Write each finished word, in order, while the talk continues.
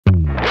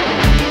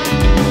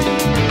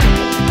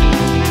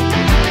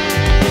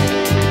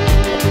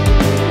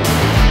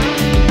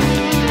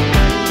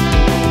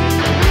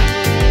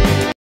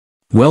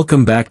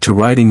Welcome back to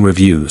Riding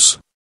Reviews.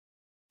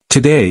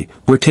 Today,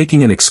 we're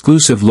taking an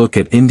exclusive look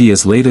at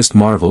India's latest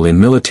marvel in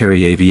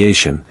military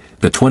aviation,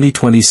 the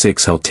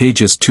 2026 HAL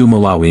Tejas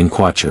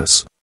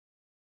MK2.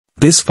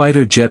 This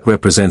fighter jet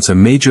represents a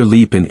major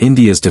leap in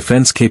India's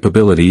defense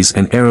capabilities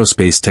and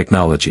aerospace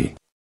technology.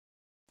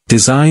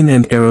 Design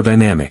and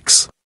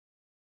aerodynamics.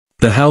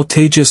 The HAL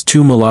Tejas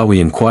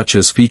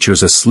MK2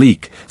 features a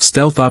sleek,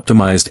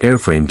 stealth-optimized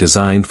airframe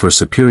designed for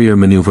superior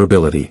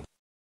maneuverability.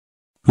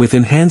 With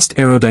enhanced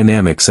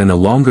aerodynamics and a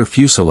longer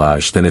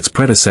fuselage than its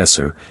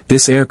predecessor,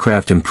 this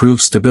aircraft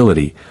improves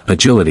stability,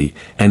 agility,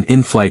 and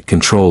in-flight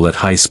control at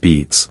high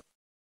speeds.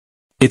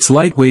 Its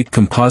lightweight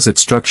composite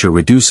structure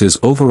reduces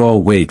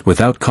overall weight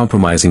without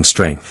compromising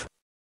strength.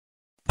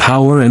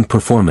 Power and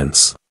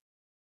performance.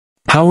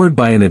 Powered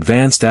by an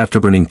advanced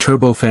afterburning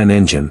turbofan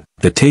engine,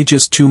 the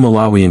Tejas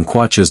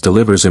MK2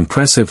 delivers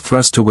impressive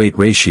thrust-to-weight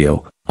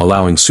ratio,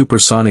 allowing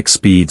supersonic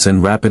speeds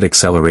and rapid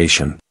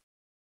acceleration.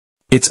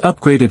 Its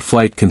upgraded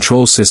flight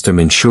control system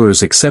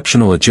ensures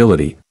exceptional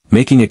agility,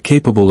 making it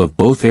capable of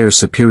both air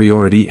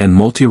superiority and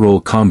multi-role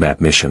combat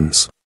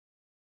missions.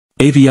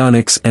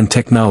 Avionics and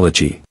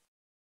technology.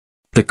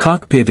 The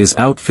cockpit is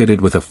outfitted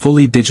with a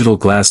fully digital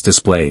glass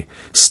display,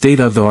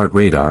 state-of-the-art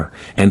radar,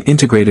 and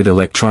integrated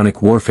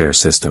electronic warfare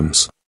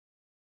systems.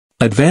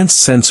 Advanced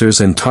sensors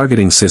and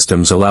targeting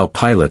systems allow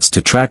pilots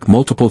to track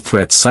multiple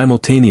threats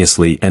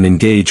simultaneously and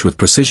engage with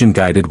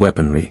precision-guided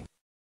weaponry.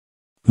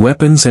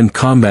 Weapons and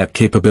combat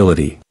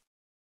capability.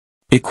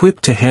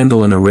 Equipped to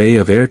handle an array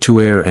of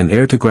air-to-air and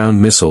air-to-ground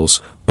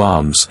missiles,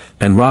 bombs,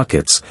 and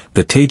rockets,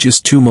 the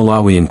Tejas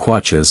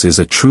MK2 is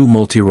a true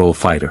multi-role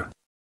fighter.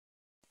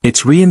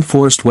 Its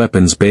reinforced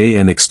weapons bay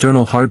and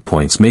external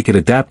hardpoints make it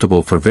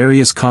adaptable for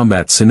various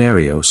combat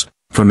scenarios,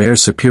 from air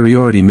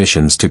superiority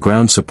missions to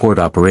ground support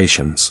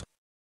operations.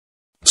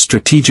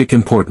 Strategic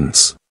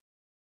importance.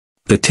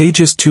 The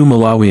Tejas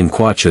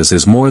MK2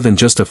 is more than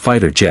just a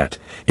fighter jet,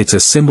 it's a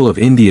symbol of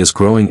India's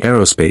growing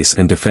aerospace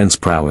and defense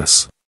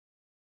prowess.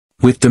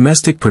 With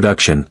domestic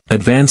production,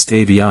 advanced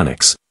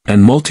avionics,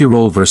 and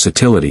multi-role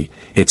versatility,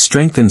 it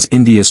strengthens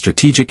India's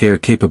strategic air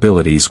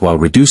capabilities while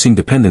reducing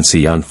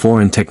dependency on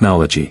foreign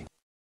technology.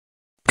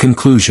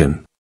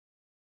 Conclusion.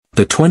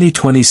 The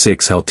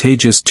 2026 HAL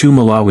Tejas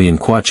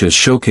MK2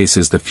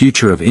 showcases the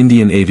future of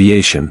Indian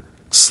aviation,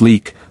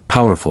 sleek,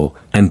 powerful,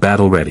 and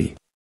battle-ready.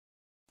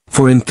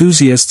 For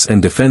enthusiasts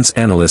and defense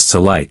analysts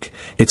alike,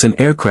 it's an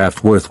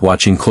aircraft worth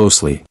watching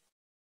closely.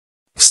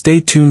 Stay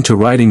tuned to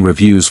Riding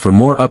Reviews for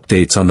more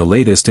updates on the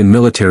latest in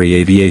military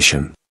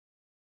aviation.